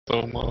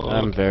so mod.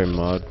 I'm very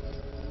mod.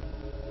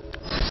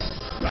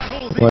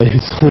 Why are you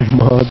so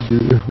mod,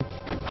 dude?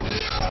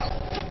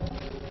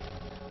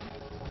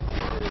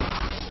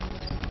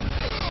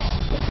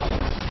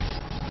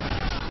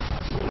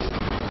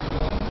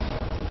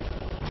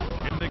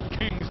 In the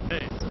king's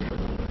name.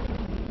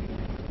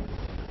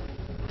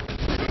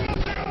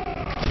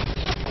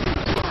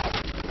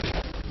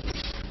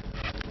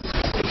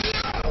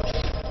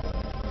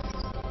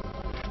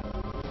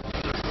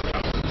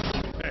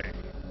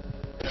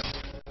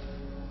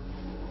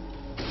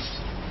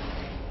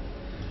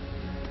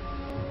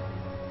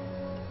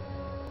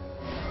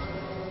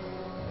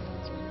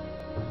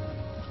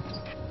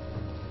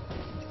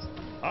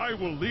 I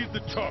will lead the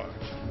charge.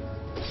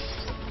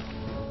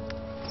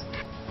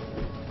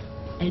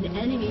 An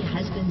enemy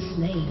has been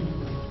slain.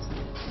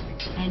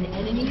 An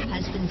enemy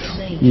has been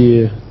slain.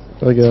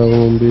 Yeah, I got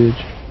one,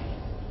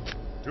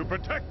 bitch. To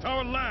protect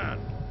our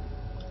land.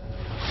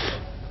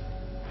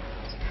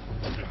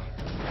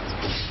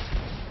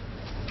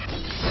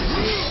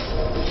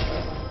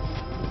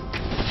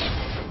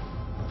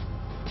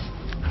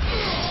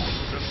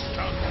 The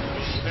scout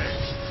will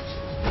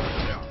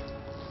pay.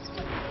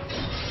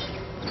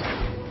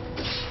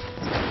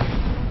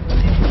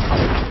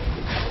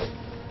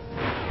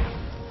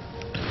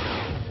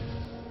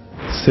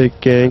 Sick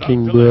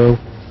ganking, bro.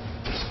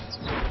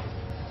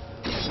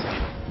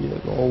 You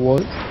know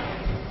what?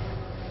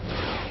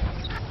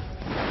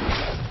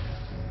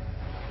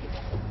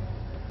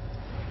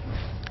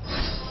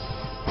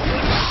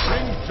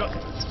 Bring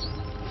justice.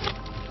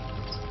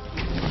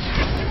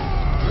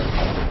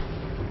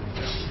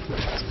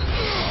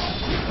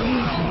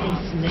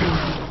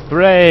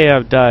 Hooray,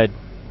 I've died.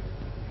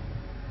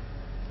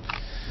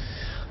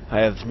 I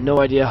have no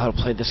idea how to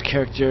play this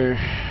character.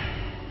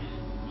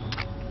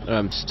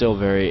 I'm still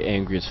very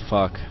angry as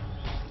fuck.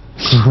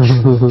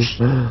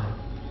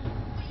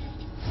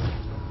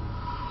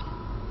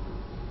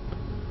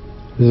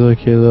 It's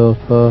okay, little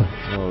fuck.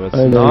 Oh, it's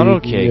I know not you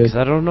okay, can because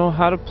get- I don't know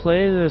how to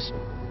play this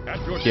At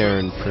your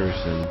Garen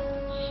person.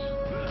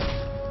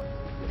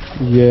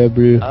 Yeah,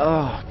 bro.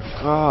 Oh,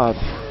 God.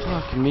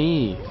 Fuck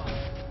me.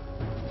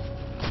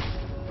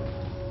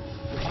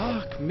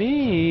 Fuck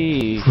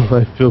me.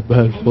 I feel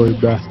bad for you,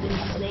 bro. Has been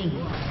slain.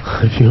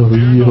 I feel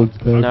real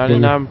bad for you.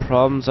 99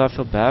 problems, I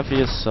feel bad for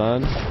you,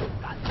 son.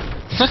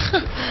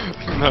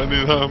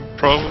 99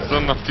 problems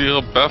and I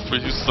feel bad for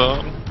you,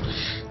 son.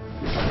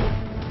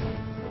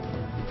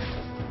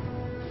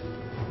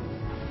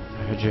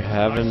 Heard you're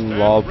having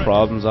wall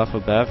problems, I feel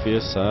bad for you,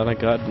 son. I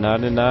got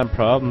 99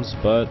 problems,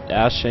 but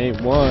Ash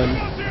ain't one.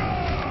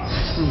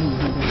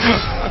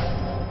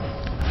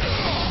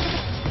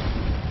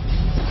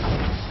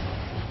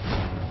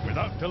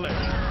 without delay.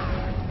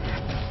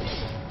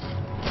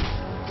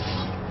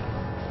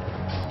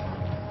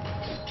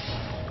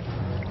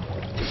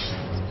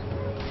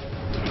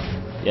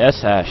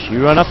 Yes, Ash,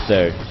 you run up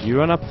there. You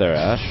run up there,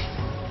 Ash.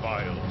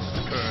 Vile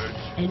scourge.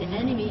 An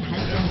enemy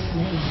has been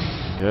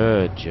slain.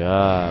 Good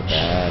job,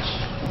 Ash.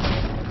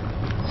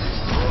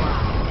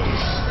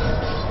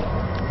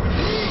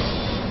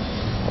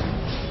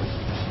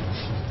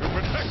 To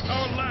protect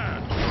our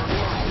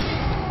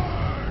land.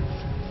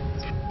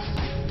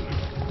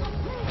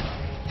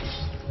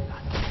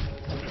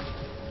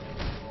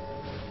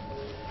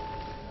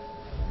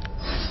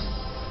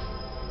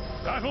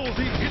 Battle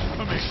the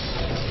infamy.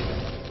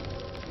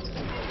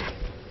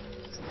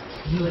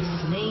 You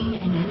have slain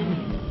an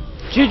enemy.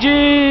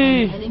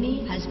 GG!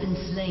 Enemy has been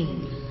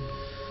slain.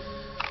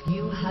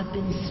 You have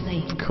been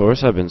slain. Of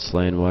course I've been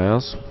slain, why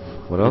else?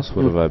 What else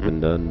would have I been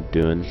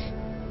doing?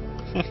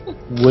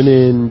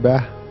 Winning,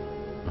 bruh.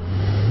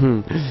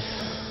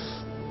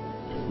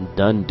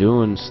 Done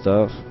doing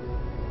stuff.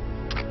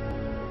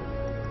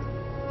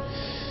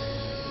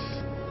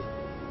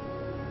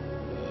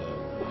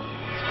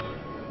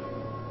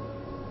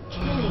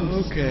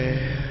 Killing. Okay,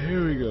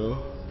 here we go.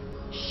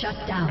 Shut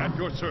At down.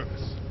 your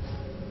service.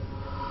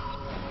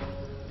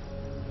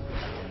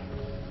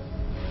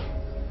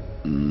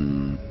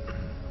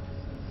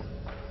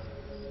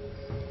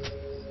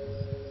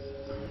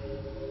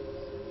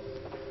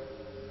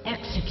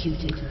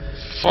 Executed.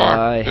 Fuck.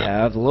 I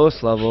have the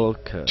lowest level,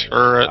 cause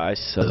Turret. I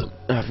suck.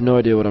 I have no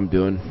idea what I'm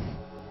doing.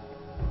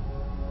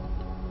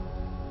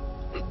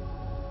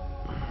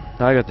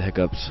 I got the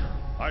hiccups.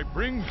 I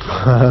bring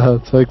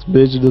justice. Sucks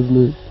bitch,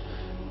 doesn't it?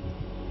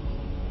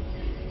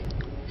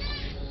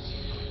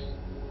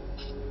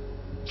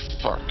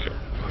 Fucking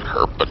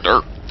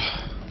herpa-derp.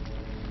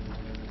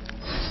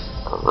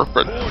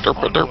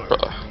 Herpa-derpa-derpa.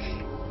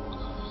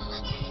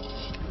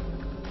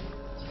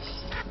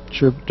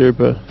 Chirpa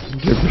derpa.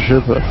 Derpa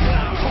sherpa.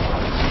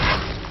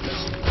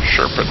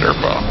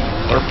 Sherpa-derpa.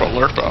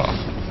 Lerpa-lerpa.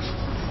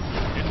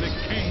 In the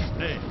king's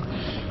name.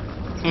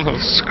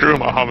 Screw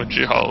Muhammad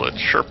Jihad.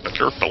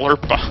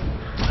 Sherpa-derpa-lerpa.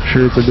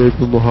 Chirpa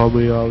derpa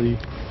Muhammad Ali.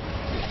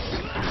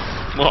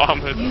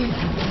 Muhammad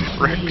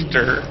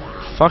Richter.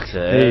 Fuck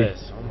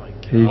this. Oh my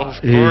god. Hey, Of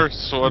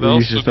course, what you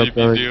else should would he stop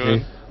be that, doing?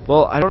 hey.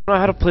 Well, I don't know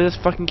how to play this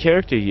fucking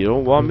character. You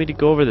don't want me to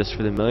go over this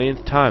for the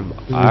millionth time.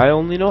 I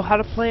only know how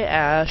to play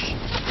Ash,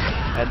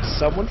 and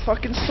someone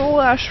fucking stole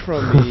Ash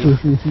from me,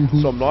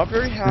 so I'm not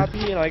very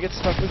happy, and I get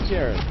stuck with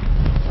Karen.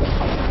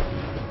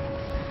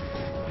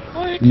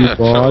 Well, you You can't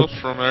mod?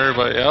 tell from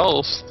everybody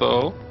else,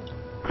 though.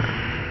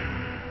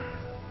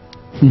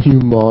 You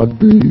mod,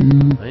 boo.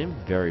 I am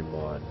very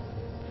mod.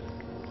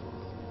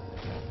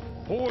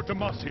 For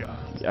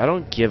Demacia. I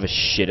don't give a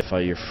shit if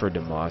you're for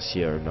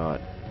Demacia or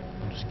not.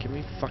 Just give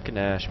me fucking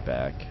Ash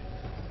back.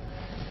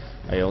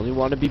 I only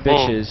want to be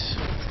bitches.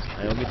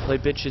 I only play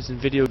bitches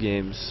in video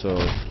games, so...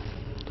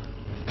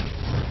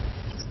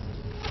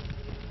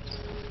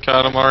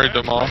 Katamari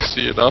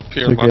Demacia it up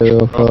here, Took my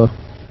it off, bro.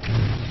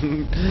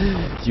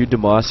 You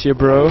Demacia,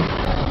 bro?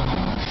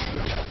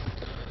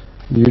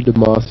 You're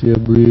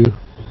Demacia, bro.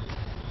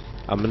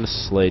 I'm gonna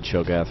slay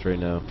Cho'Gath right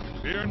now.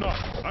 Fear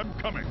not, I'm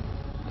coming.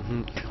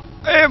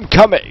 I am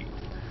coming!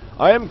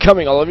 I am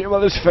coming all over your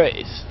mother's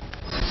face!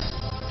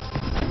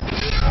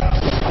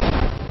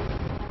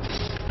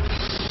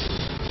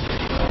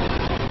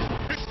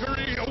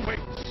 Victory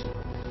awaits.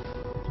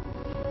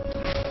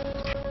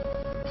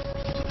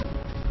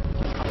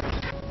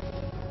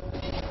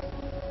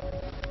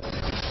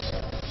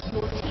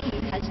 Your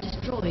team has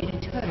destroyed a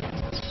turret.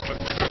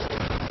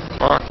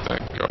 Fuck,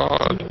 thank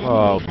God.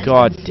 Oh,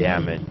 god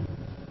damn it.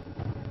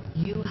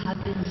 You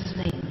have been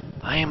slain.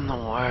 I am the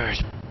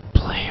worst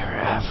player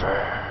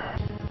ever.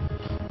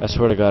 I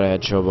swear to god I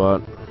had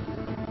Chobot.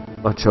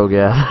 Oh,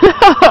 Cho'Gath.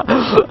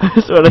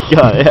 I swear to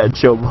god I had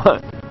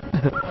Chobot.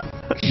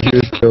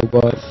 You're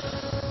Chobot.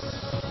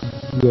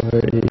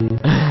 Sorry.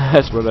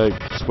 I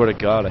swear to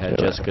god I had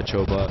Jessica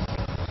Chobot.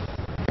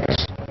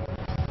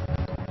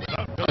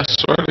 I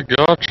swear to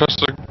God,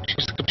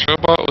 Jessica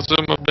Chobot was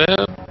in my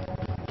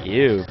bed.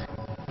 Ew.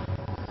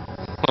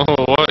 Oh,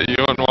 what? You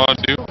don't want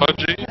to do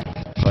Pudgy?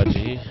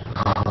 Pudgy.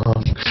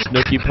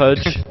 Snooky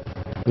Pudge.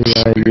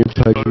 Yeah, you're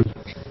pudgy.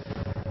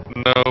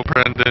 No,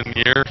 Brendan,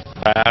 you're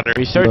fatter.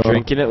 We start No.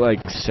 drinking at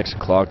like 6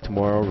 o'clock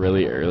tomorrow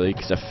really early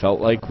because I felt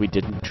like we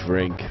didn't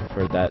drink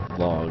for that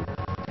long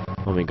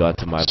when we got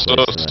to my So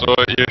place tonight.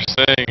 what you're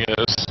saying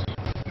is,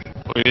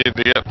 we need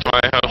to get to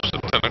my house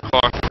at 10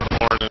 o'clock in the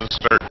morning and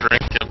start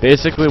drinking.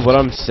 Basically what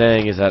I'm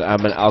saying is that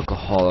I'm an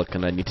alcoholic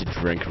and I need to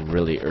drink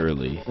really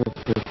early. 6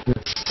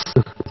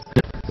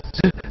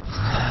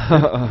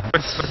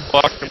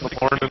 o'clock in the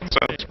morning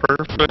sounds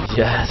perfect.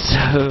 Yes.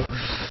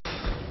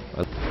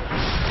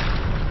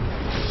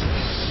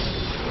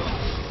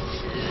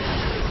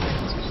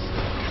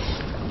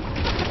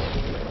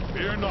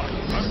 Fear not,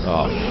 I'm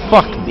Oh,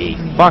 fuck me,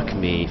 fuck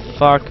me,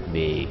 fuck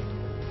me.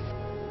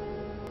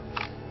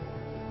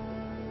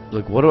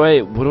 Like,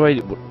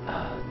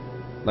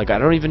 like, I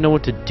don't even know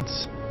what to do.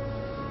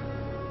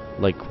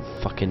 Like,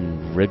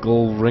 fucking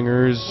wriggle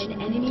ringers,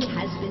 An enemy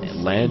has been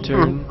slain.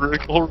 lantern.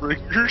 Wriggle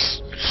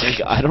ringers.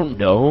 Like, I don't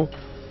know.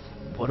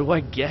 What do I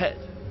get?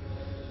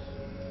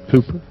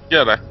 Poop.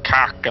 Get a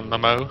cock in the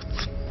mouth.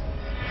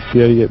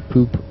 You gotta get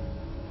poop.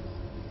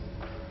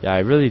 Yeah, I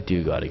really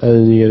do gotta get.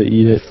 And then you gotta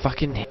eat it.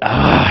 Fucking.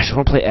 I just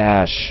wanna play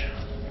Ash.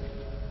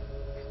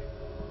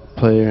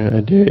 Player,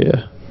 I dare ya.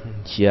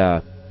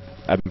 Yeah,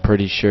 I'm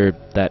pretty sure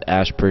that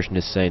Ash person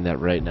is saying that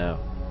right now.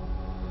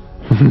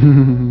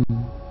 Fucking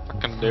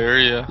dare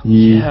ya.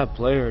 Yeah,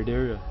 player,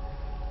 dare ya.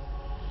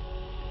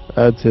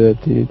 I'd say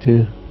that to you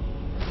too.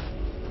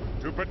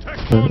 to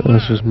protect But our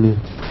that's just land. me.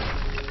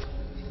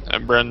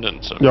 And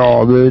Brendan's a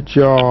Y'all, bitch,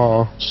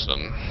 y'all.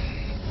 son.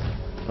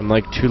 I'm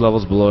like 2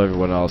 levels below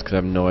everyone else because I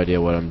have no idea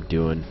what I'm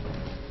doing.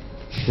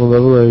 What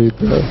level are you,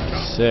 bro?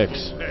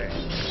 6.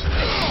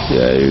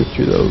 Yeah, you're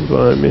 2 levels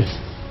behind me.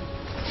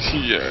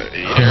 Yeah,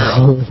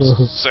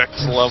 you're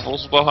 6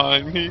 levels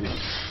behind me.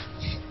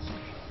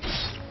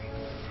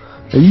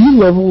 Are you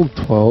level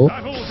 12?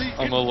 Battle the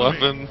I'm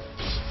infamy. 11.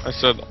 I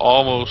said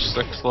almost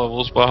 6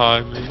 levels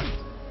behind me.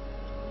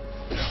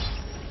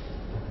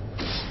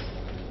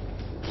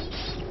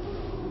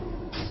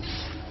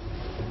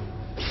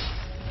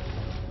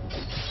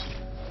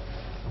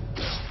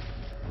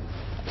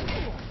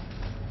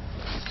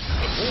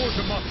 For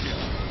Demacia.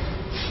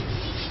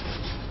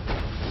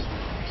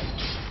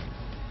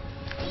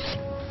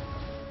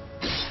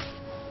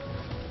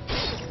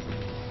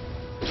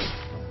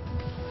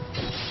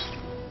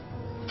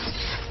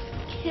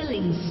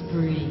 Killing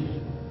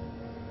spree.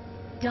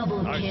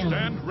 Double I kill.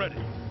 stand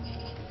ready.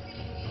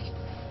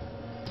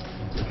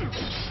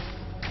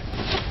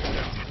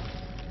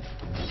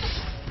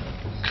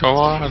 Come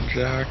on,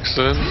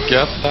 Jackson.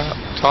 Get that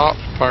top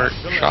part.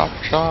 Chop,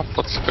 chop.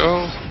 Let's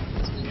go.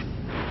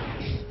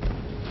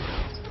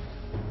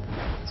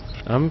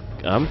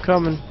 I'm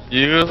coming.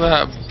 You,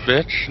 that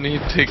bitch, need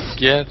to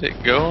get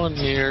it going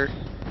here.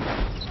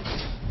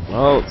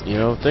 Well, you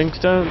know, things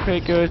don't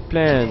quite go as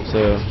planned,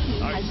 so...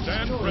 I Has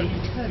stand destroyed ready.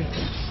 a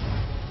turret.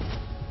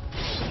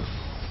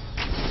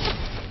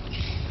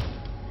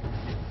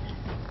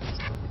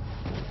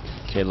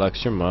 Okay,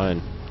 Lux, you're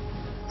mine.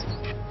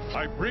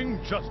 I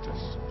bring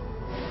justice.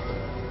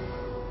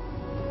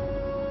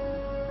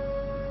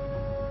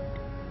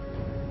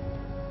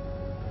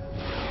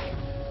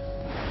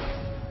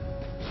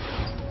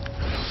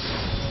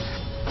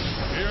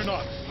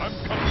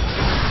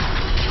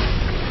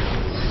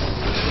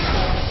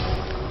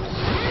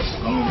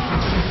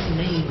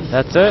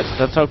 That's it?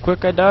 That's how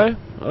quick I die?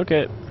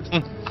 Okay.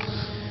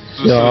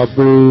 Yeah,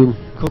 boom.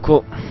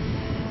 Cool.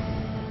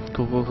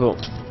 Cool.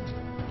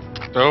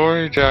 Don't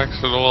worry,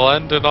 Jackson. We'll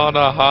end it on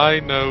a high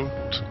note.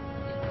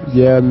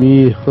 Yeah,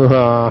 me.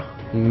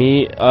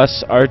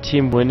 Our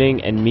team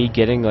winning, and me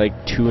getting like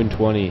 2 and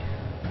 20.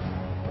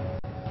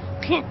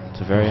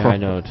 It's a very high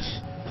note.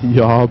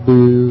 Yeah,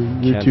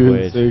 boom. You're Can't 2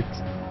 wait. and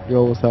 6. You're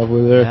almost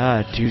halfway there.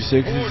 Yeah,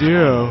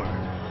 2-6-0.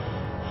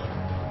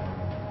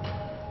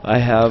 I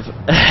have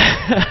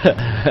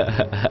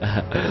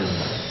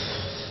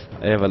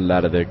I have a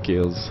lot of their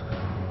kills.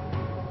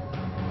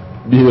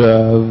 You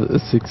have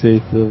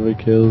 6/8 of the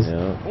kills.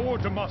 Yeah. For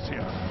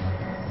Demacia.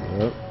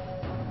 Yep.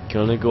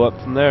 Can only go up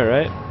from there,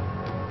 right?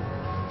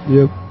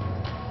 Yep.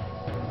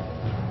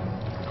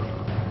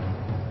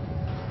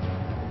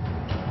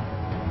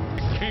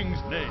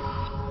 King's name.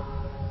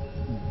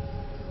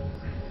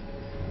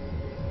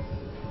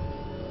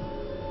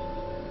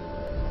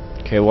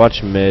 Okay,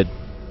 watch mid.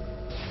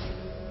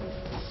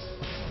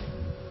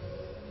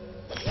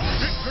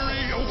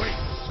 Victory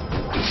awaits.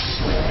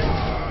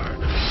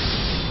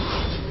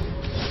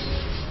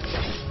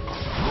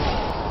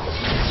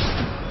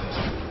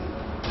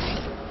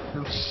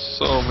 There's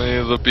so many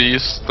of the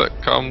beasts that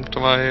come to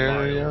my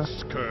area.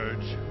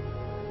 Scourge.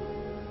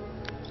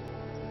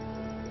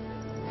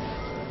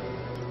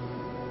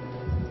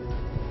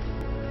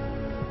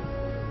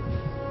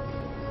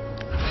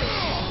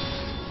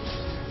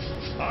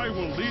 I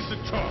will lead the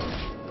charge.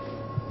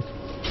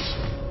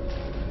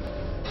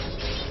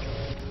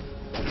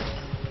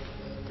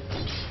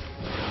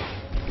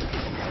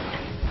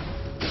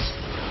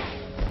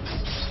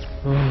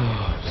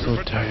 Oh,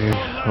 so tired.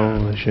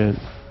 Holy shit.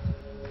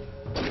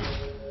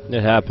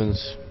 It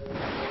happens.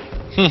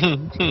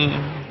 Come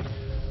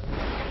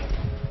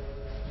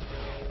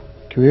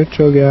here,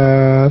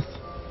 Cho'Gath.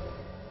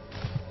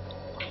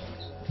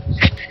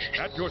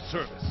 At your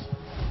service.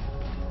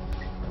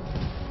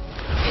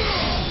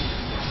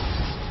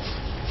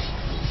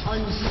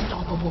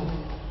 Unstoppable.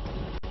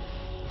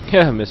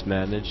 Yeah,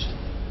 mismanaged.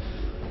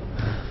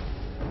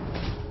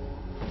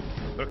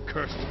 The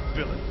cursed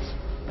villains.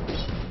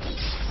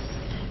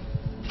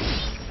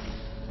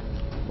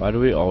 Why do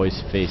we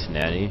always face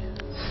Nanny?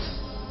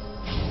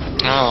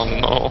 Oh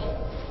no.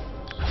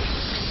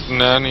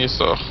 Nanny's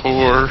a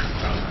whore.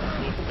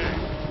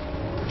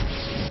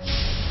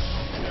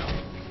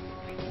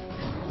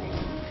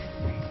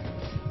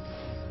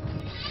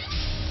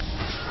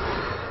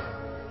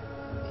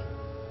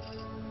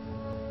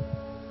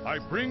 I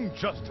bring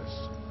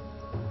justice.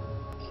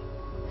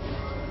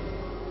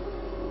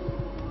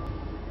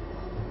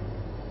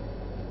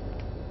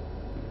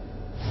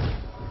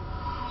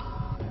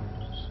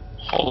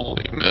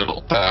 Holy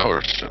middle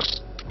towers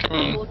just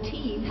Your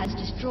team has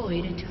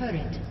destroyed a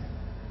turret.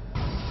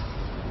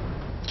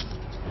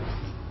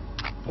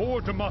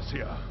 For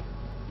Demacia.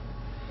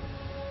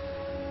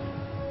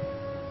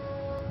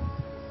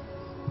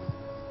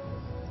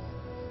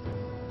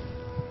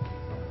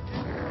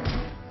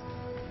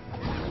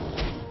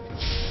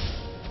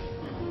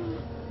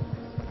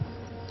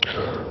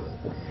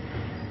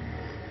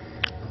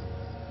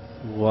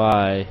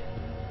 Why?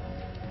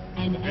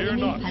 An Fear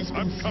enemy not, has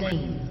I'm been coming.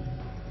 slain.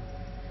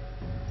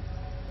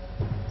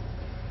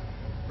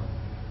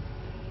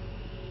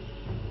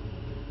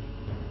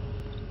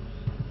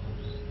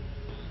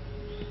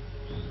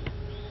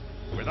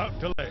 Without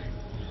delay.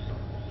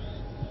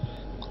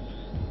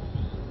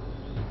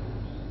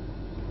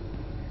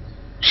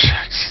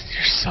 Jackson,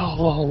 you're so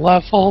low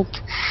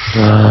leveled.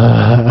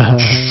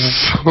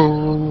 So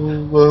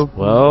low.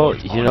 Well,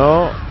 you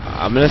know,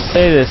 I'm gonna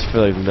say this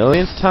for the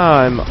millionth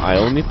time. I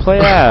only play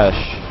Ash.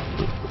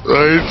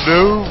 I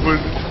know, but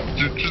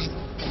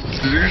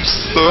you're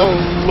so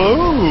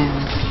low.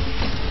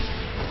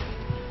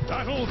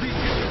 Battle the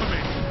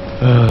infamy.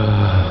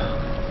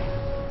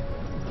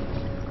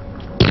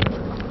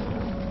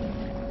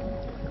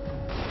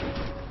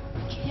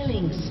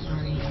 Killing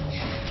spree.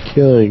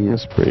 Killing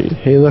spree.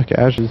 Hey, look,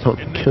 Ash is on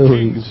In the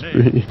killing king's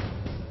spree.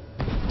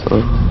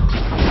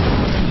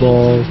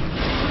 Ball.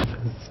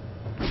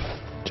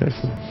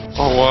 Jackson. A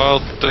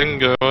wild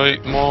dingo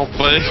ate more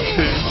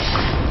babies.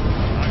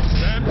 I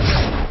stand ready.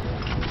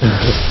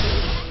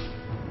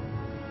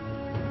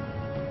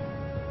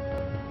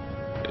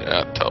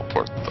 Yeah,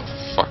 teleport the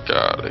fuck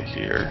out of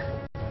here.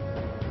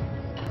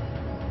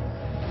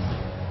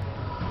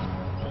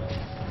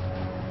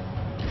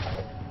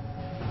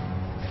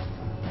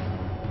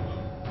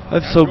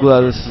 I'm so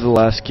glad this is the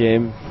last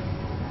game.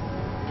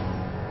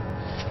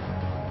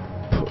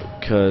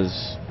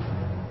 Because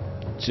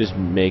it's just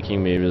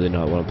making me really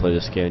not want to play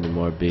this game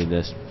anymore, being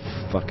this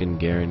fucking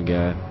Garen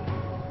guy.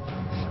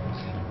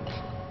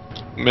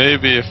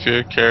 Maybe if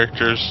your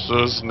character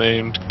was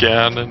named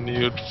Ganon,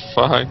 you'd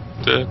find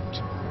it.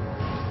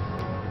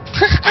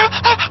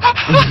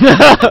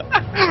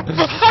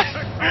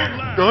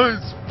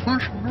 Guys,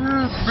 push me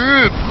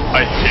in.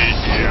 I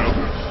hate you.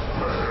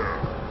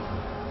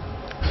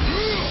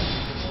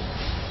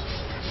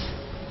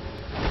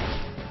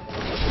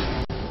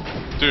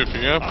 Dude, if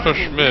you're gonna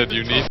push mid,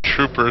 you need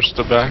troopers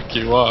to back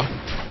you up.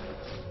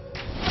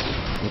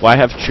 Why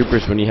have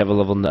troopers when you have a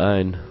level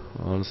 9?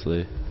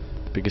 Honestly.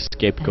 Biggest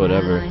scapegoat An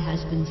ever. ally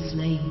has been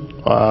slain.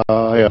 I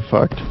got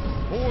fucked.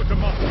 For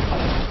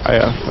Demacia. I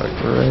got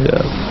fucked right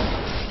up.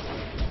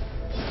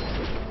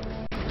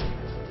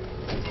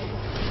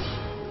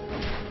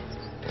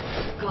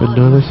 But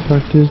not as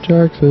fucked as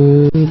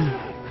Jackson.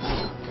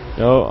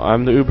 No,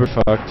 I'm the uber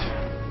fucked.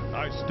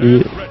 I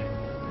stand ready.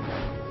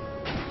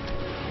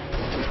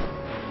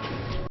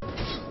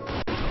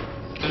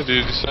 Hey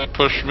dude, you said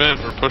push mid,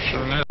 we're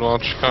pushing mid. Why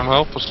don't you come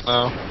help us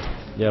now?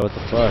 Yeah, what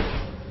the fuck?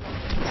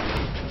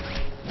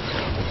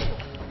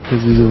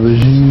 Cause he's a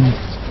regime.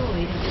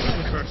 Destroyed a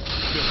turret.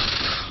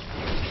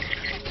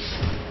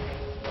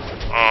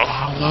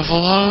 Oh,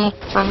 level up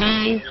for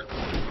me.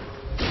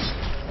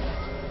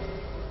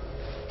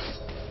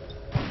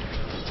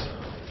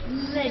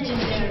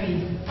 Legendary.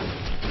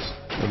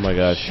 Oh my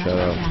god, shut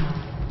up.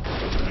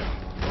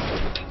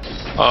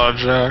 Oh,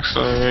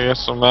 Jackson, we're gonna get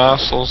some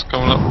assholes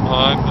coming up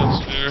behind us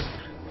here.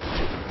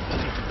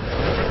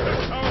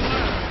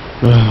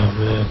 Oh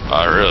man.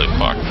 I really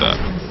fucked that.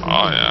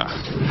 Oh yeah.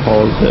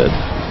 Paul's dead.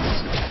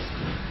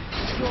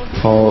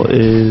 Paul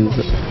is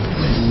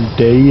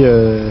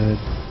dead.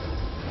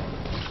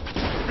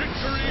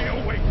 Victory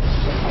awaits.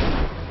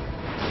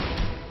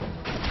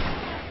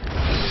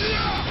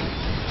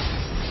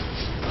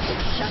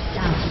 Shut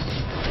down.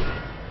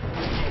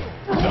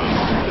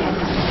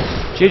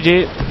 GG!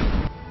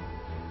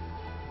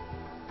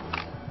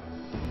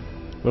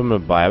 What am I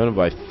gonna buy? I'm gonna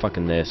buy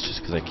fucking this just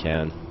because I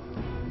can.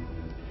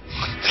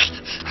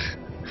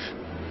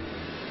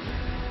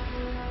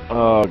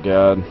 Oh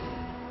god.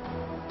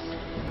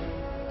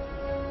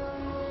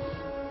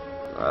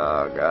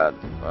 Oh god.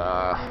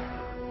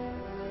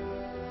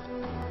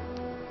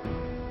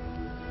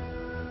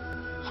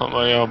 What am I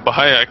gonna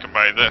buy? I can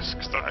buy this,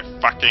 cause I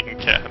fucking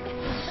can.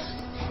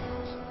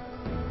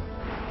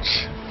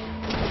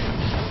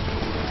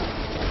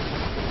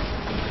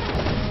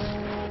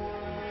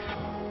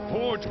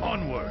 Forge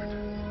onward.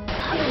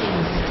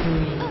 Killing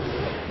spree.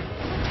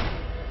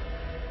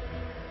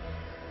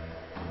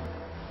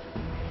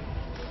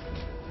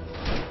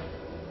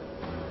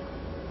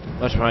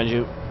 Much behind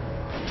you.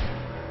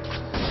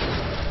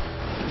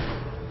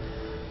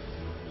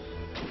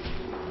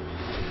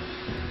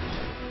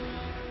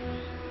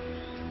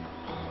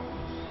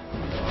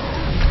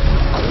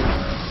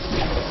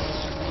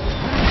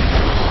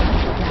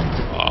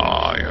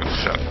 Oh, you're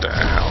shut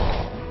down.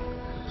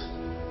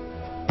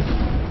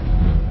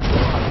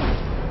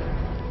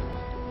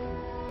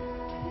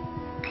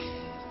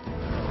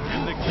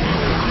 In the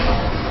game.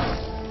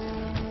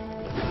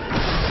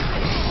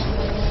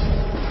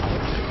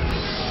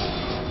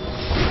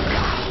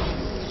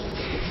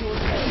 Your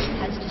team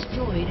has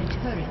destroyed a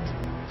turret.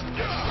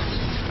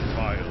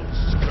 Vile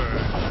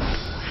scourge.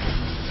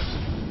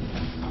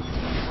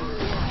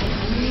 An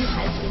enemy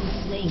has been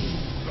slain.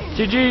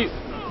 GG!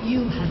 You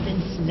have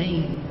been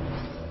slain.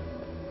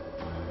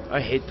 I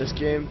hate this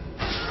game.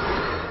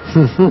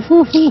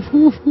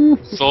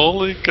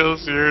 Solely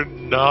cause you're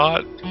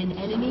not An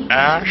enemy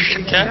Ash has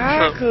been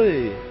Ketchum.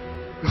 Exactly!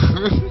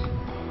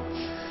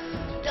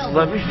 Double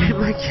Let me be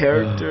my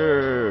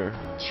character.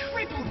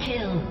 Triple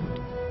kill.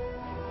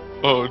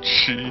 Oh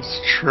jeez,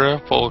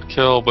 triple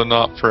kill, but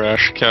not for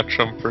Ash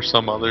Ketchum, for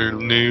some other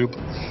noob.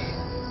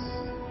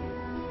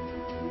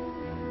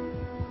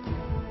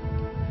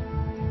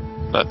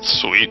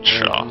 That's sweet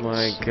shot. Oh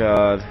my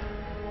god.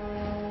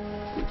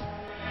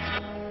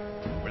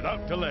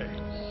 Without delay.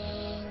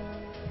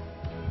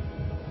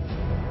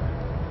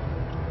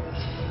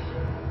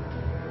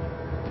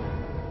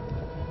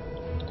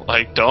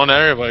 Like, don't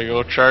everybody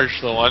go charge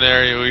the one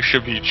area we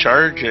should be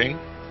charging.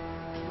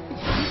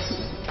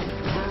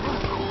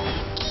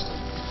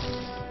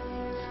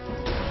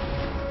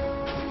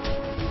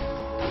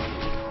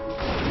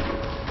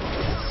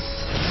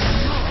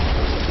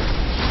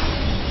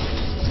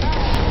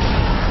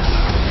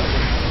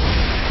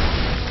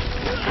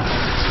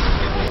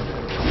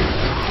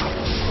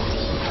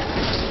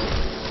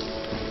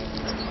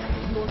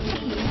 Your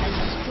team has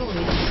destroyed a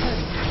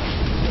turret.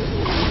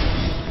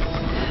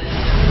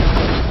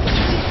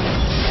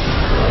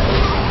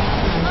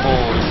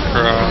 Holy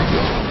crap.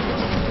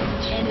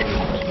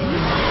 Enemy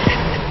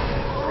kill.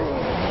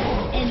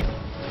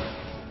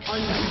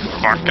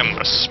 Fucking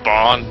the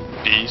spawn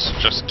beast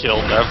just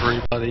killed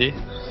everybody.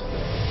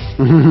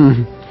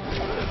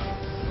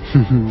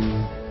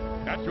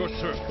 At your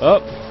service.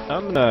 Oh,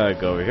 I'm gonna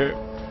go over here.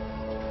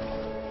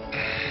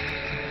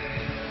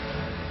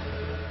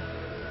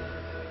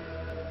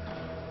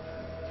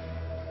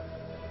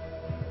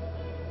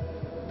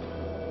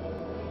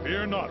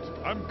 Fear not.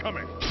 I'm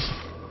coming.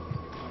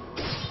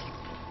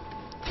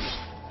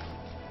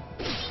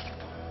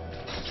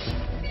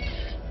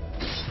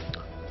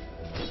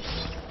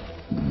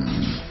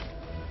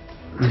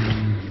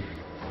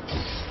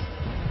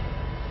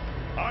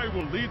 I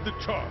will lead the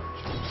charge.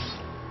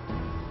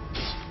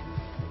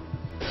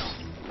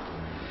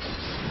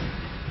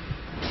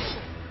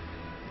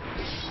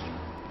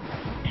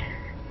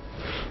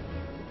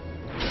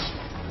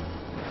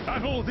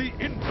 Battle the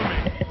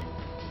infamy.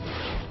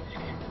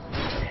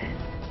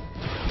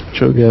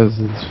 Rkoes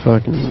is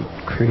fucking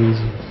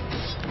crazy.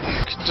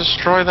 You can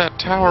destroy that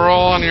tower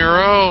all on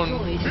your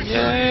own.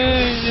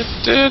 Yay, you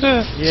did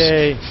it.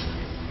 Yay.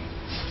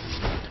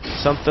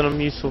 Something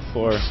I'm useful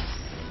for.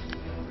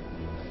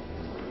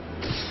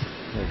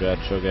 Oh god,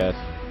 Rkoes.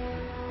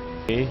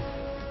 Me?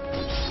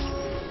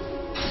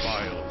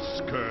 Vile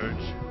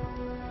scourge.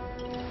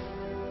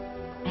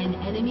 An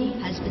enemy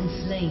has been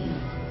slain.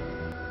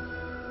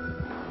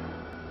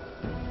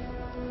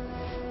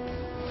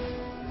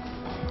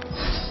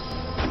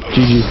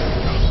 GG.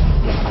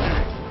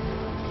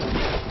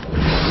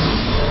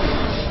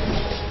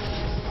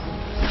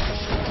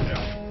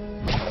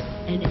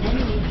 An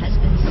enemy has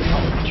been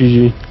slain.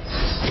 GG.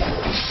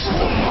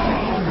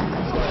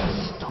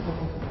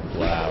 Unstoppable.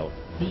 Wow.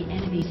 The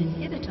enemy's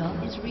inhibitor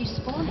is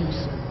respawning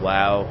soon.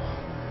 Wow.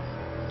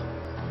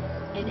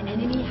 An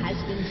enemy has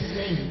been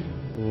slain.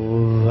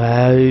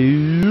 Wow.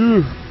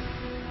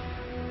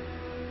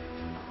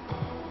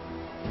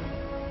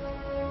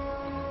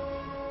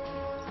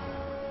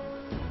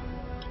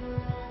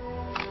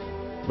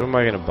 What am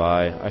I gonna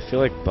buy? I feel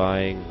like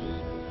buying.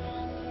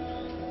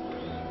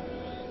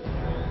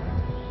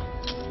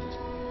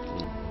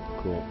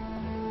 Cool.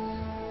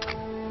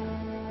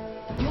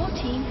 Your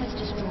team has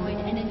destroyed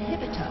an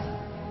inhibitor.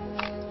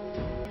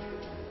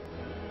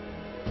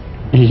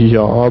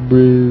 Yeah,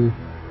 bro.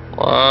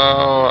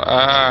 Wow,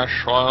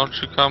 Ash, why don't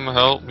you come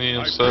help me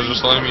instead of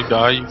just letting me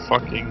die, you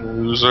fucking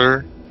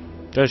loser?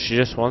 Cause she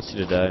just wants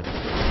you to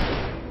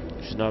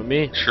die. She's not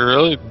me. She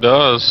really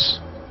does.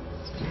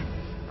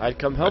 I'd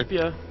come help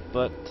you,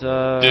 but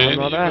I'm Didn't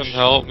not even Ash.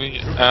 help me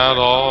at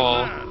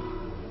all.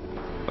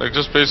 Like,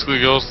 just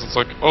basically goes, it's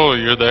like, oh,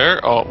 you're there?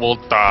 Oh, we'll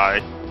die.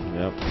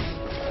 Yep.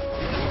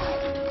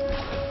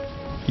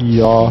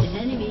 Yeah. An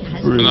enemy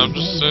has And been I'm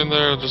just slain. sitting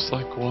there, just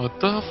like, what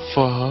the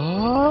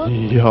fuck?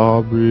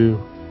 Yeah,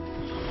 bro.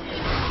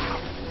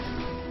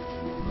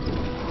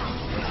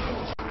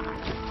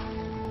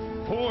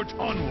 Forge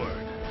onward.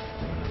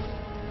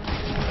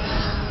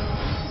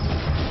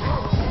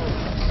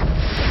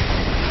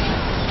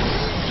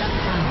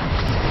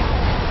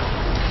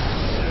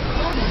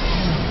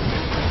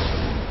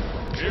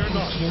 Fear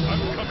not,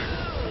 I'm coming.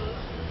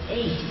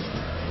 Ace.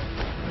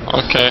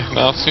 Okay,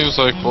 now it seems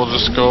like we'll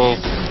just go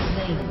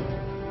Slain.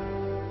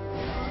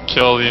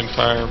 kill the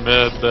entire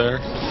mid there.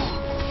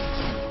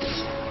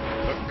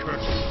 The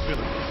cursed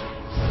village.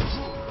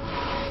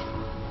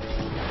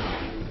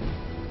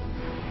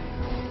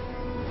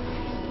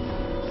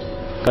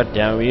 God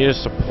damn, we need a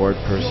support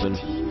person.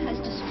 Your team has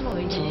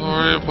destroyed Don't an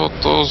worry about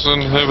those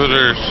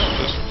inhibitors.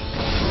 Just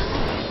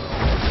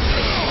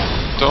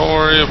don't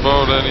worry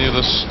about any of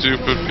the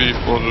stupid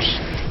people. Just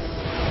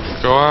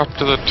go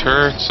after the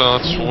turrets and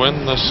let's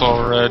win this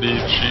already.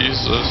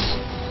 Jesus.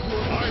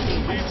 I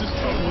will lead the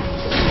charge.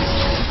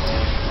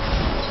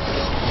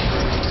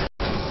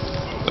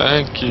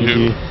 Thank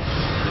you.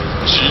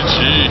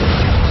 GG.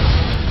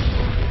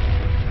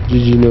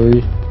 GG,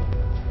 Nori.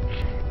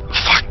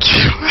 Fuck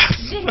you.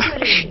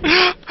 victory.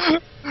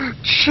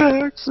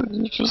 Jackson,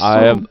 you're just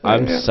I'm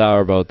mad.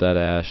 sour about that,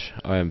 Ash.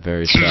 I am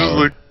very You're just sour.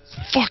 like,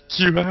 fuck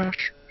you,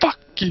 Ash. Fuck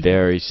you.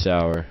 Very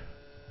sour.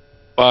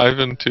 5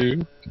 and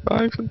 2.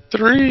 5 and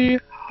 3.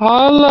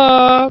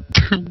 Holla.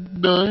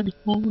 2-9.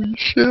 Holy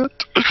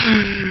shit.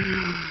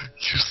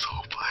 You're so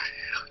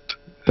bad.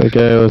 That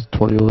guy was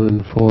 21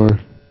 and 4.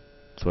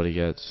 That's what he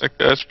gets. That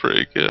guy's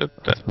pretty good.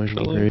 That's fucking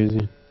actually.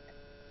 crazy.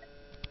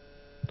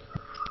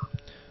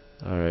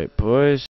 Alright, boys.